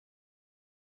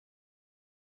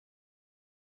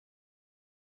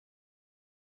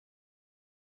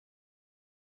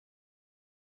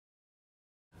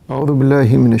أعوذ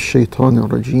بالله من الشيطان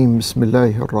الرجيم بسم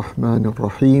الله الرحمن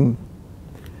الرحيم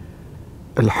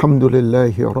الحمد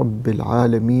لله رب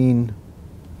العالمين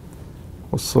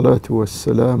والصلاة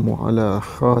والسلام على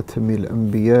خاتم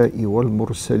الأنبياء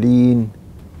والمرسلين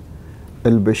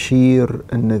البشير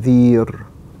النذير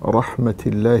رحمة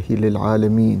الله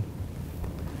للعالمين.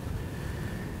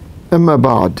 أما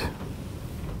بعد,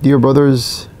 dear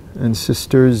brothers and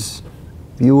sisters,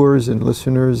 viewers and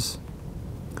listeners,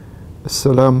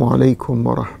 Assalamu alaikum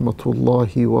wa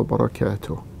rahmatullahi wa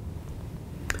barakatuh.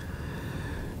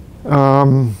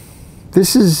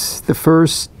 This is the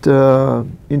first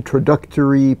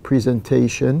introductory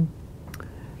presentation,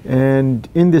 and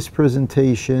in this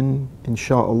presentation,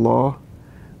 inshallah,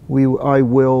 I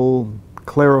will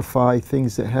clarify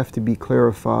things that have to be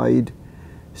clarified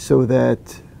so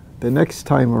that the next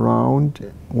time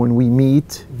around when we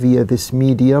meet via this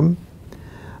medium,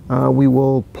 we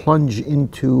will plunge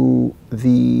into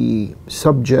the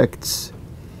subjects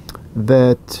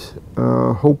that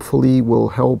hopefully will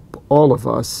help all of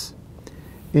us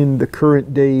in the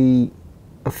current day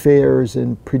affairs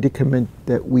and predicament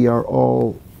that we are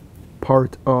all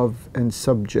part of and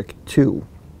subject to.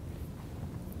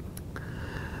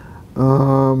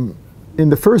 In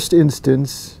the first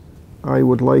instance, I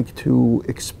would like to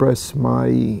express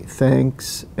my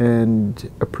thanks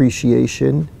and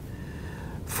appreciation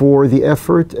for the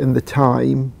effort and the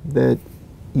time that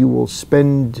you will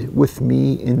spend with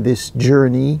me in this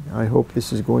journey. I hope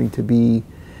this is going to be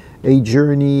a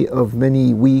journey of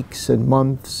many weeks and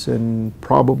months and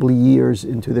probably years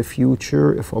into the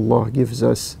future, if Allah gives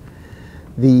us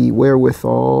the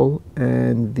wherewithal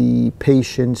and the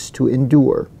patience to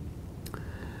endure.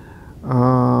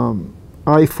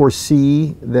 I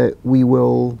foresee that we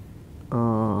will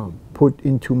put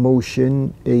into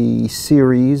motion a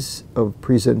series of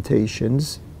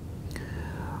presentations,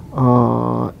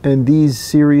 and these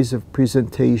series of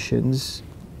presentations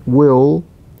will,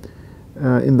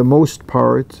 in the most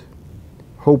part,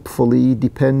 hopefully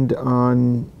depend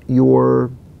on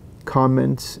your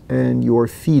comments and your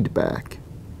feedback.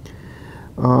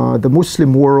 The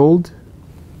Muslim world,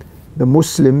 the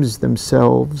Muslims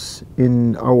themselves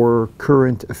in our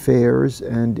current affairs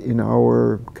and in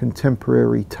our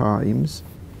contemporary times,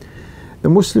 the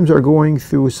Muslims are going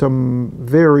through some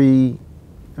very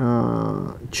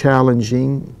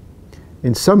challenging,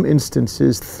 in some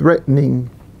instances threatening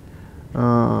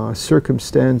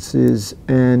circumstances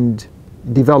and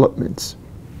developments.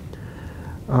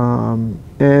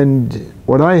 And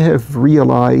what I have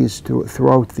realized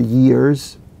throughout the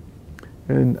years,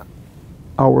 and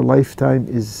our lifetime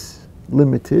is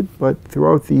limited, but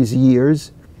throughout these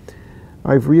years,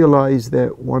 I've realized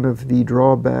that one of the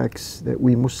drawbacks that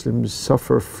we Muslims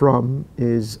suffer from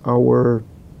is our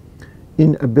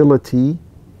inability,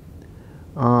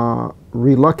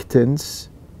 reluctance,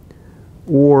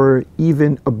 or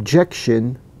even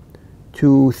objection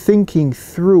to thinking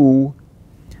through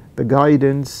the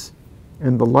guidance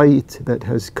and the light that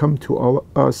has come to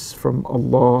us from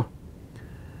Allah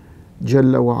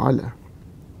Jalla wa Ala.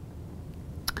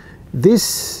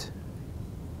 This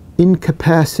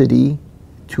incapacity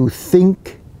to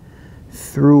think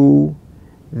through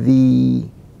the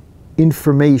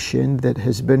information that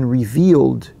has been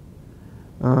revealed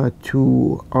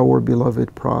to our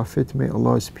beloved Prophet, may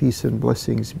Allah's peace and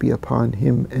blessings be upon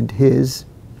him and his,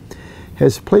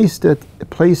 has placed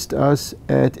us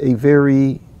at a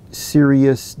very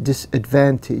serious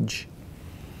disadvantage,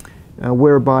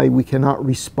 whereby we cannot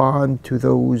respond to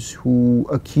those who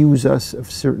accuse us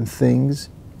of certain things,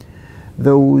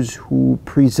 those who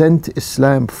present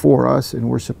Islam for us, and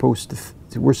we're supposed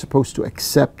to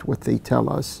accept what they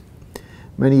tell us.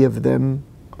 Many of them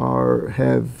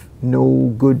have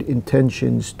no good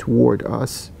intentions toward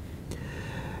us.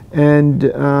 And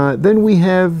then we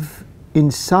have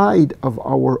inside of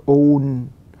our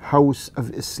own house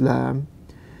of Islam,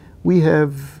 we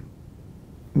have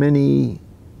many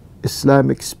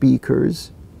Islamic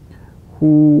speakers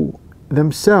who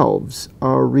themselves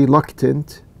are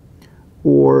reluctant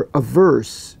or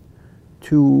averse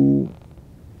to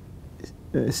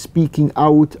speaking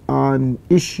out on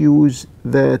issues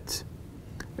that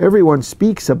everyone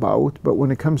speaks about, but when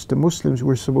it comes to Muslims,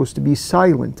 we're supposed to be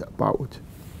silent about.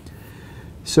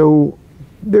 So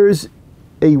there's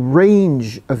a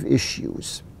range of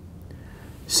issues.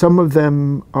 Some of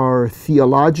them are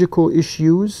theological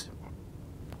issues.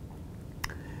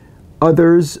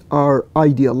 Others are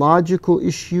ideological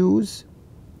issues.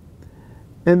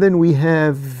 And then we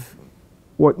have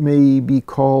what may be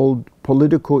called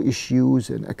political issues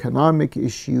and economic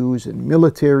issues and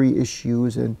military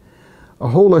issues and a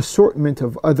whole assortment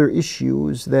of other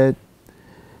issues that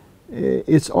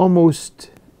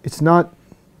it's not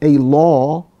a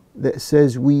law that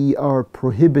says we are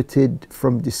prohibited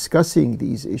from discussing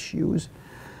these issues,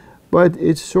 but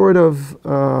it's sort of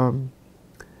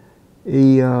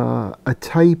a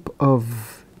type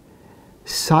of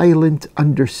silent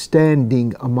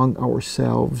understanding among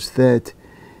ourselves that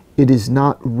it is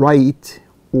not right,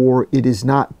 or it is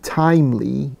not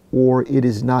timely, or it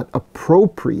is not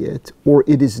appropriate, or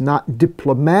it is not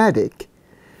diplomatic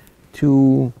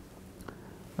to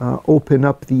open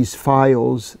up these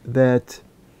files that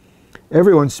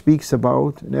everyone speaks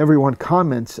about and everyone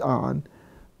comments on.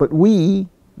 But we,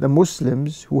 the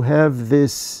Muslims, who have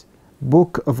this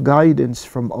book of guidance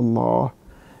from Allah,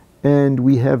 and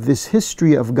we have this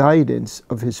history of guidance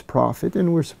of His Prophet,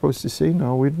 and we're supposed to say,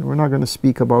 no, we're not going to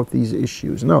speak about these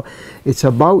issues. No, it's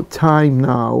about time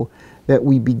now that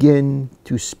we begin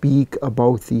to speak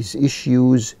about these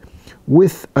issues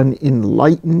with an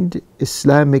enlightened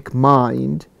Islamic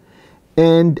mind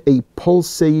and a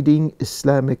pulsating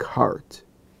Islamic heart.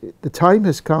 The time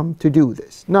has come to do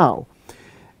this. Now,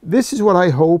 this is what I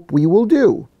hope we will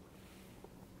do.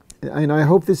 And I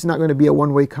hope this is not going to be a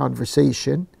one-way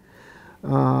conversation.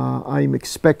 I'm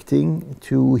expecting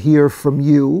to hear from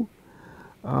you,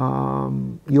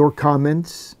 your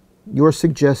comments, your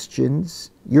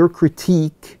suggestions, your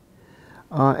critique,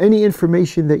 any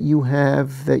information that you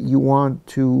have that you want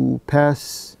to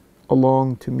pass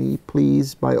along to me.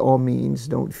 Please, by all means,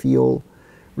 don't feel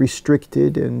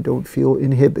restricted and don't feel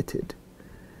inhibited.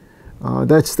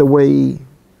 That's the way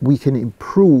we can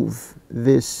improve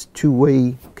this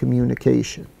two-way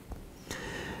communication.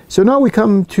 So now we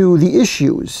come to the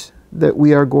issues that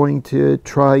we are going to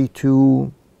try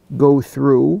to go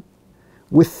through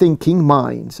with thinking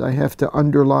minds. I have to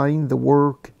underline the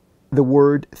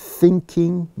word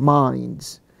thinking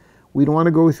minds. We don't want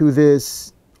to go through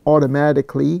this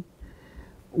automatically.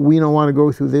 We don't want to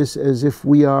go through this as if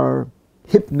we are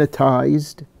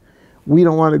hypnotized. We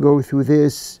don't want to go through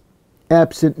this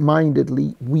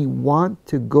absent-mindedly. We want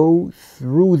to go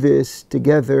through this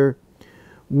together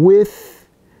with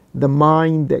the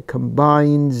mind that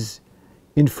combines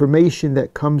information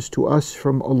that comes to us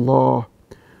from Allah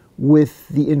with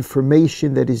the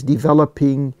information that is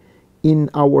developing in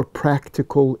our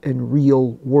practical and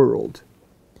real world.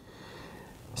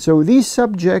 So these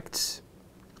subjects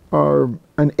are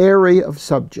an array of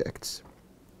subjects.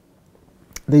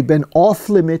 They've been off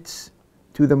limits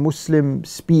to the Muslim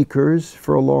speakers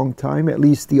for a long time, at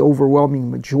least the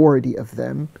overwhelming majority of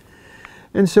them.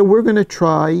 And so we're going to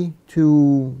try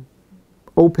to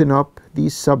open up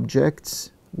these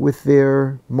subjects with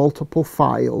their multiple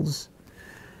files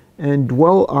and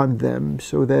dwell on them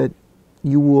so that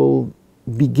you will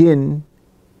begin,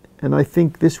 and I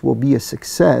think this will be a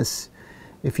success,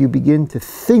 if you begin to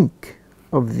think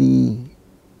of the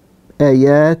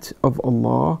ayat of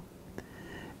Allah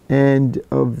and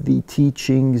of the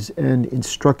teachings and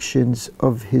instructions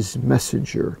of His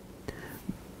Messenger.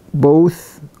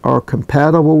 Both are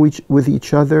compatible with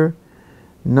each other.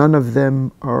 None of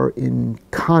them are in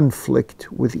conflict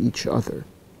with each other.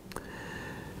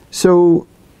 So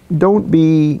don't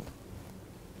be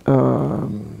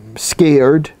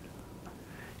scared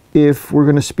if we're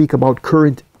going to speak about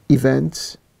current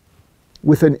events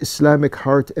with an Islamic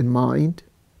heart and mind.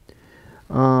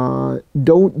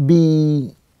 Don't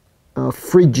be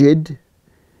frigid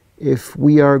if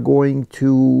we are going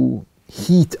to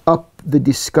heat up the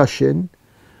discussion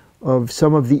of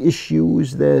some of the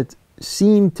issues that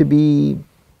seem to be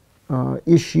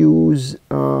issues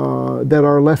that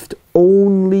are left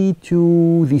only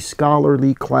to the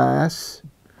scholarly class.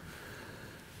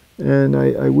 And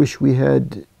I wish we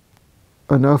had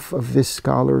enough of this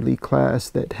scholarly class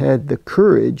that had the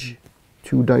courage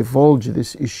to divulge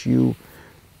this issue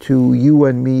to you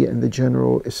and me and the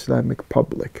general Islamic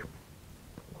public.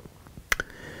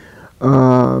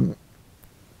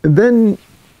 Then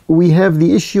we have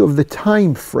the issue of the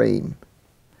time frame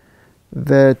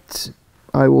that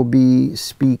I will be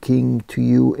speaking to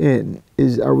you in.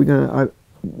 Do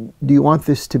you want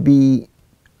this to be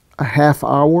a half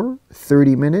hour,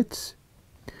 30 minutes?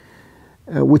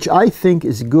 Which I think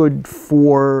is good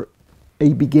for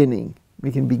a beginning.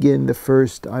 We can begin the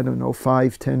first,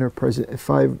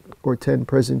 5 or 10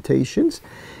 presentations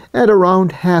at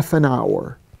around half an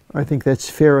hour. I think that's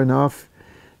fair enough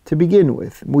to begin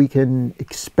with. We can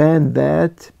expand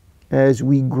that as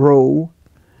we grow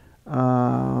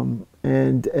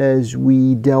and as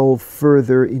we delve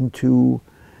further into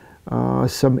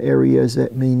some areas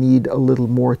that may need a little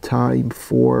more time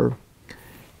for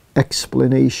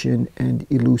explanation and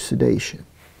elucidation.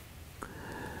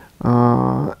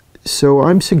 So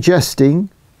I'm suggesting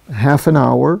half an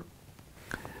hour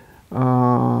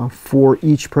for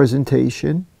each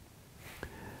presentation.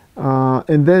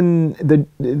 And then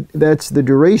that's the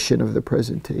duration of the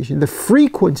presentation. The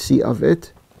frequency of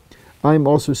it, I'm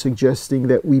also suggesting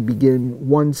that we begin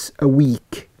once a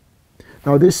week.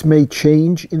 Now this may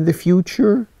change in the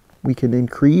future. We can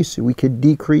increase, we can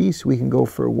decrease, we can go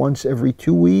for once every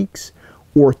 2 weeks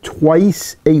or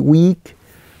twice a week.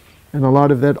 And a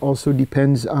lot of that also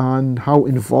depends on how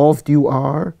involved you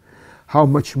are, how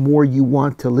much more you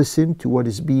want to listen to what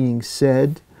is being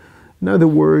said. In other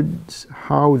words,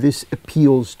 how this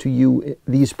appeals to you,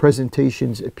 these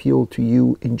presentations appeal to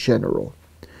you in general.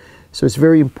 So it's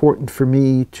very important for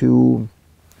me to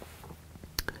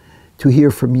hear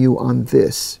from you on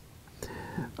this.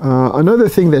 Another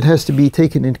thing that has to be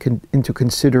taken into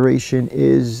consideration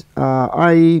is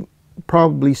I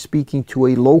probably speaking to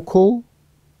a local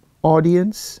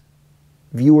audience,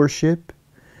 viewership.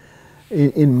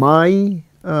 In my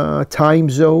time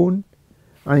zone,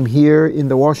 I'm here in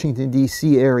the Washington,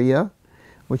 D.C. area,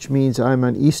 which means I'm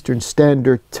on Eastern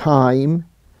Standard Time,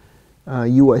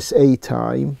 USA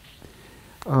time.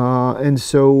 And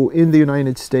so in the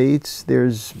United States,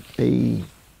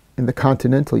 in the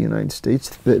continental United States,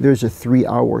 there's a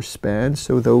 3-hour span.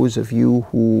 So those of you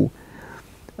who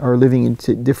are living in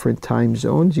different time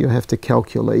zones, you have to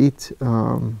calculate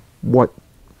what,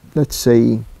 let's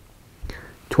say,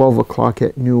 12 o'clock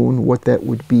at noon, what that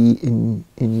would be in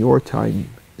your time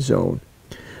zone.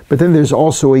 But then there's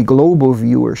also a global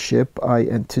viewership. I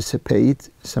anticipate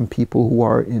some people who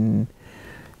are in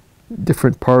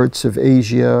different parts of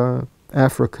Asia,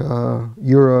 Africa,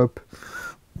 Europe,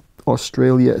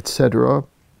 Australia, etc.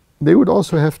 They would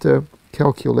also have to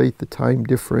calculate the time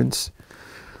difference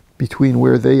between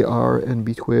where they are and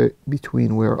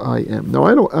between where I am. Now,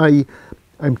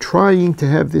 I'm trying to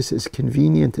have this as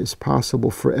convenient as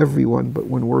possible for everyone, but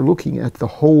when we're looking at the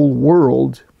whole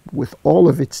world with all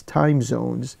of its time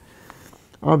zones,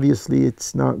 obviously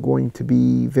it's not going to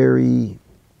be very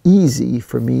easy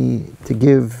for me to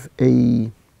give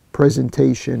a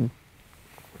presentation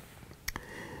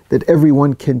that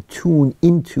everyone can tune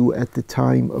into at the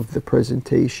time of the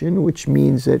presentation, which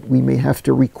means that we may have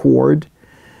to record,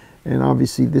 and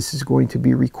obviously this is going to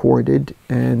be recorded,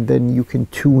 and then you can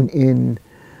tune in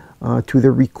to the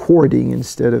recording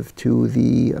instead of to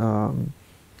the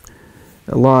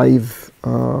live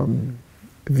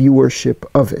viewership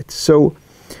of it. So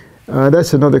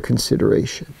that's another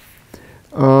consideration.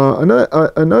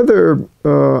 Another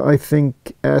I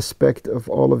think, aspect of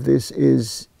all of this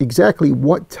is exactly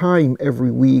what time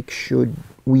every week should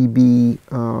we be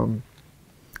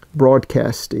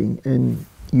broadcasting and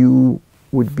you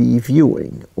would be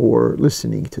viewing or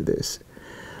listening to this.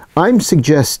 I'm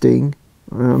suggesting,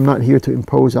 I'm not here to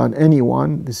impose on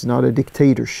anyone, this is not a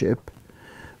dictatorship,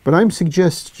 but I'm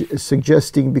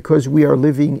suggesting, because we are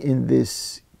living in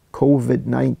this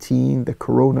COVID-19, the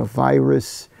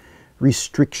coronavirus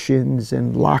restrictions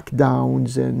and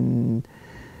lockdowns and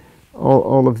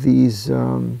all of these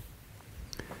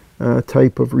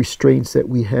type of restraints that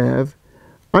we have,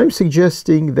 I'm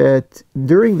suggesting that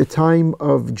during the time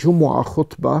of Jumu'ah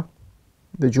khutbah,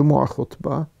 the Jumu'ah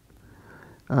khutbah,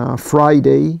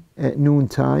 Friday at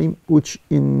noontime, which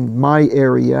in my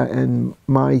area and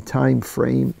my time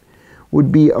frame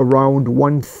would be around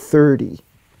 1:30.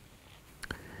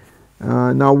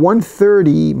 Now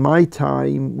 1:30 my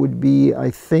time would be,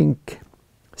 I think,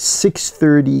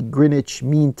 6:30 Greenwich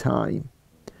Mean Time,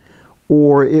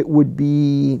 or it would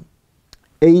be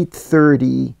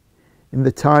 8:30 in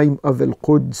the time of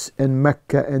Al-Quds and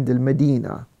Mecca and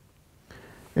Al-Medina.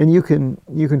 And you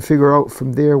can figure out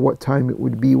from there what time it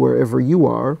would be wherever you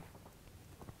are.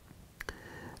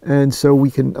 And so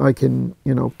I can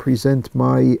present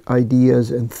my ideas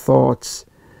and thoughts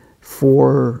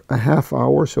for a half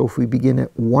hour. So if we begin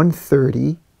at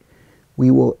 1:30, we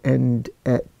will end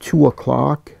at 2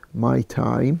 o'clock my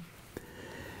time.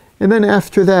 And then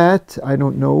after that, I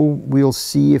don't know, we'll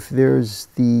see if there's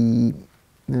the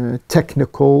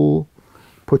technical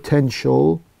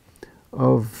potential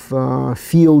of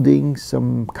fielding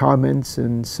some comments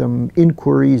and some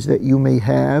inquiries that you may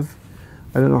have.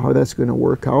 I don't know how that's going to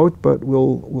work out, but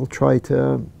we'll try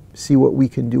to see what we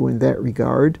can do in that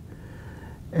regard.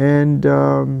 And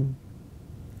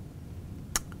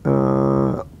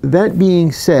that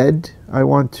being said, I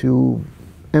want to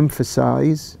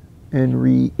emphasize and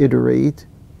reiterate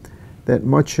that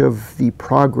much of the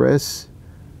progress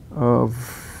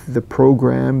of the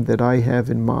program that I have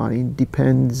in mind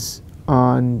depends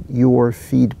on your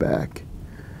feedback.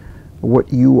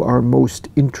 What you are most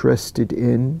interested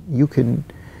in, you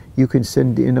can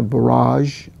send in a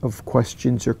barrage of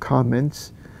questions or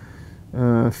comments.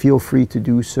 feel free to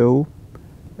do so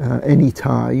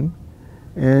anytime,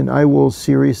 and I will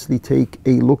seriously take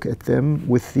a look at them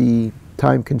with the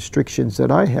time constrictions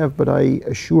that I have, but I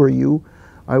assure you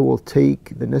I will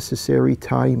take the necessary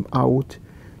time out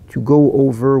to go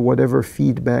over whatever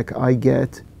feedback I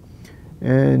get.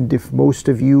 And if most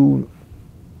of you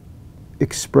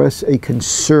express a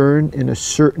concern in a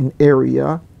certain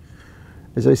area,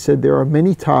 as I said, there are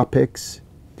many topics.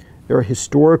 There are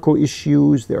historical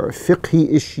issues, there are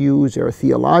fiqhi issues, there are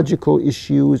theological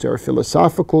issues, there are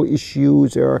philosophical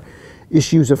issues, there are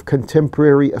issues of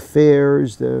contemporary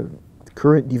affairs, the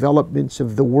current developments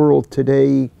of the world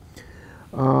today.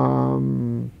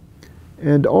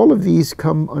 And all of these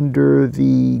come under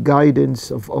the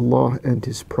guidance of Allah and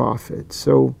His Prophet.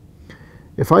 So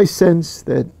if I sense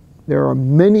that there are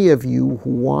many of you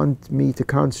who want me to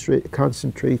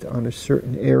concentrate on a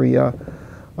certain area,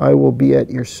 I will be at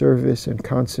your service and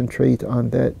concentrate on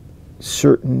that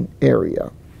certain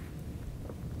area.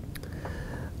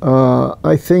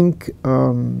 I think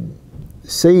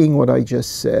saying what I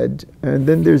just said, and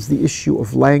then there's the issue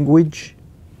of language.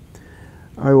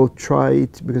 I will try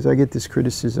to, because I get this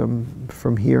criticism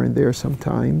from here and there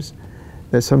sometimes,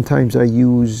 that sometimes I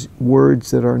use words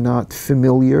that are not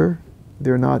familiar.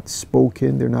 They're not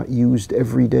spoken, they're not used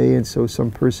every day, and so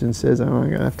some person says, oh, I'm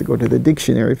going to have to go to the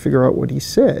dictionary to figure out what he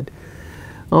said.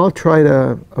 I'll try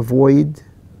to avoid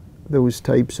those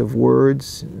types of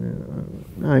words.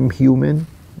 I'm human.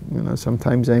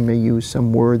 Sometimes I may use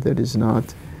some word that is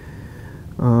not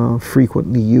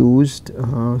frequently used,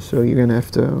 so you're going to have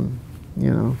to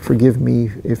forgive me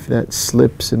if that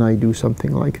slips and I do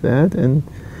something like that. And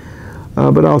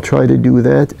but I'll try to do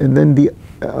that, and then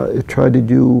try to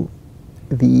do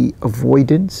the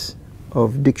avoidance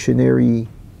of dictionary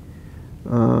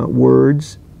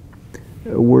words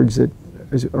that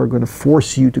are going to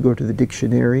force you to go to the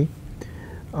dictionary.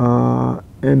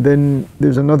 And then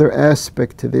there's another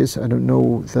aspect to this. I don't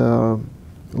know the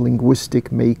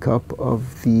linguistic makeup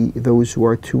of those who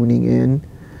are tuning in.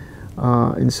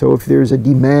 And so if there's a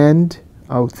demand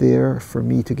out there for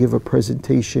me to give a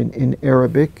presentation in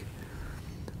Arabic,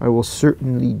 I will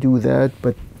certainly do that,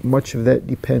 but much of that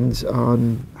depends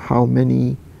on how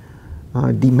many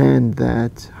demand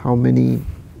that, how many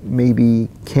maybe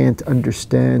can't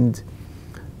understand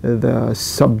the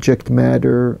subject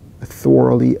matter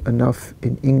thoroughly enough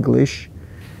in English,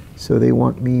 so they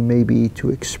want me maybe to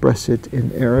express it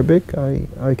in Arabic.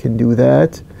 I can do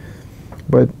that,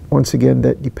 but once again,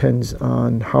 that depends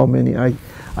on how many.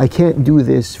 I can't do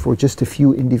this for just a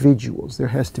few individuals. There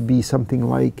has to be something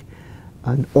like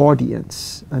an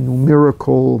audience, a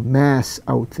numerical mass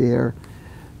out there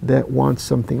that wants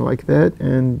something like that.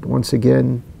 And once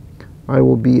again, I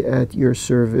will be at your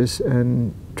service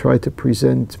and try to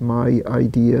present my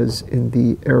ideas in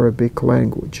the Arabic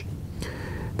language.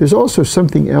 There's also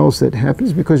something else that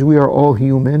happens, because we are all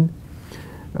human.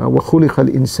 وَخُلِقَ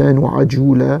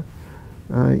الْإِنسَانُ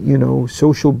عَجُولًا.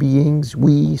 Social beings,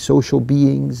 we social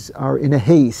beings are in a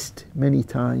haste many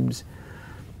times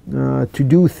to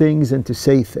do things and to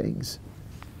say things.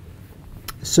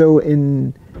 So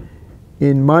in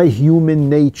my human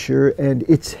nature and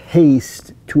its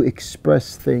haste to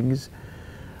express things,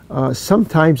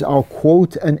 sometimes I'll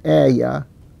quote an ayah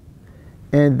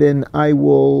and then I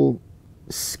will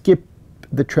skip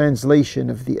the translation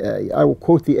of the ayah. I will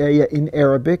quote the ayah in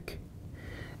Arabic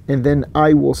and then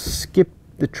I will skip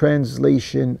the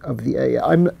translation of the ayah.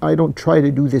 I don't try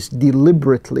to do this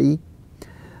deliberately,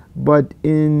 but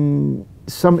in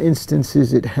some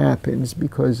instances it happens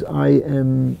because I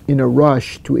am in a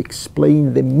rush to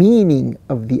explain the meaning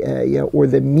of the ayah or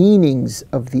the meanings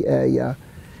of the ayah,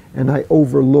 and I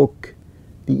overlook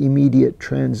the immediate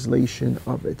translation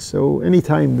of it. So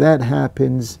anytime that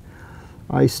happens,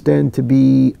 I stand to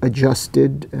be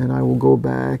adjusted, and I will go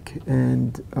back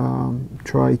and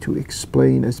try to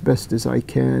explain as best as I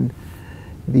can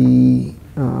the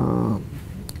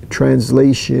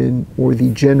translation or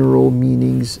the general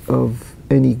meanings of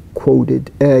any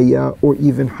quoted ayah or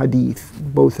even hadith.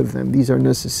 Both of them, these are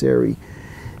necessary,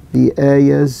 the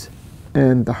ayahs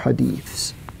and the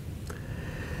hadiths.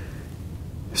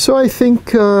 So I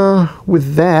think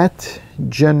with that,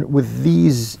 with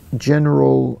these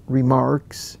general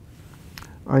remarks,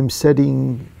 I'm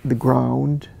setting the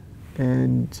ground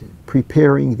and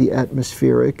preparing the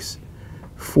atmospherics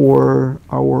for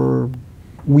our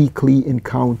weekly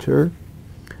encounter,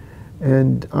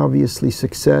 and obviously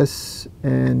success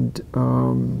and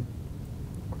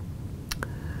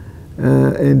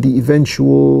the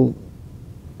eventual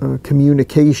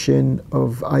communication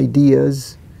of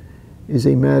ideas is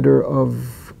a matter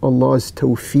of Allah's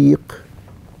tawfiq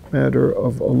matter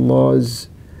of Allah's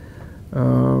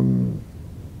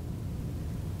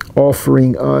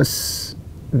offering us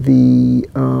the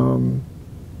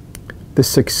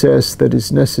success that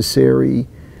is necessary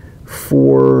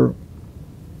for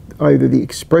either the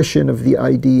expression of the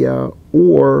idea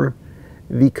or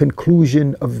the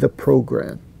conclusion of the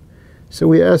program. So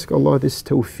we ask Allah this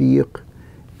tawfiq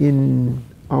in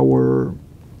our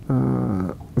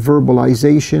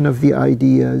verbalization of the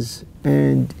ideas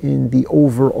and in the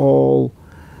overall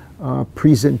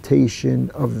presentation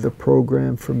of the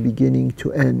program from beginning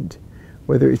to end,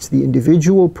 whether it's the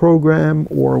individual program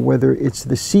or whether it's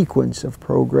the sequence of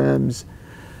programs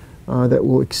that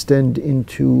will extend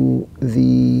into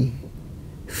the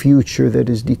future that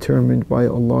is determined by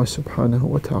Allah subhanahu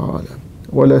wa ta'ala.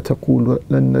 وَلَا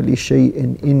تَقُولَنَّ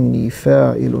لِشَيْءٍ إِنِّي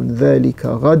فَاعِلٌ ذَلِكَ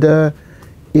غَدًا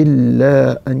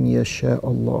إِلَّا أَنْ يَشَاءَ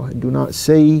اللَّهُ. Do not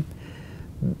say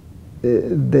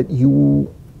that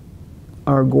you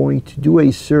are going to do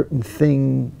a certain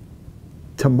thing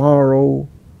tomorrow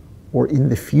or in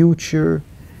the future,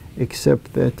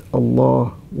 except that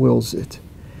Allah wills it.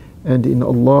 And in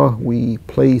Allah we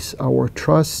place our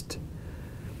trust,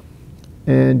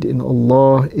 and in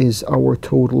Allah is our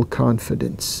total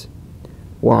confidence.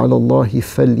 وَعَلَى اللَّهِ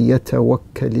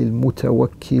فَلْيَتَوَكَّلِ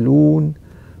الْمُتَوَكِّلُونَ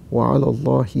وَعَلَى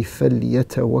اللَّهِ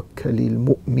فَلْيَتَوَكَّلِ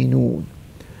الْمُؤْمِنُونَ.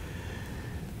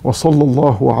 وصلى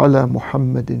الله على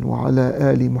محمد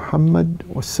وعلى آل محمد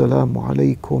والسلام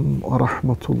عليكم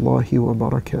ورحمة الله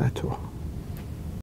وبركاته.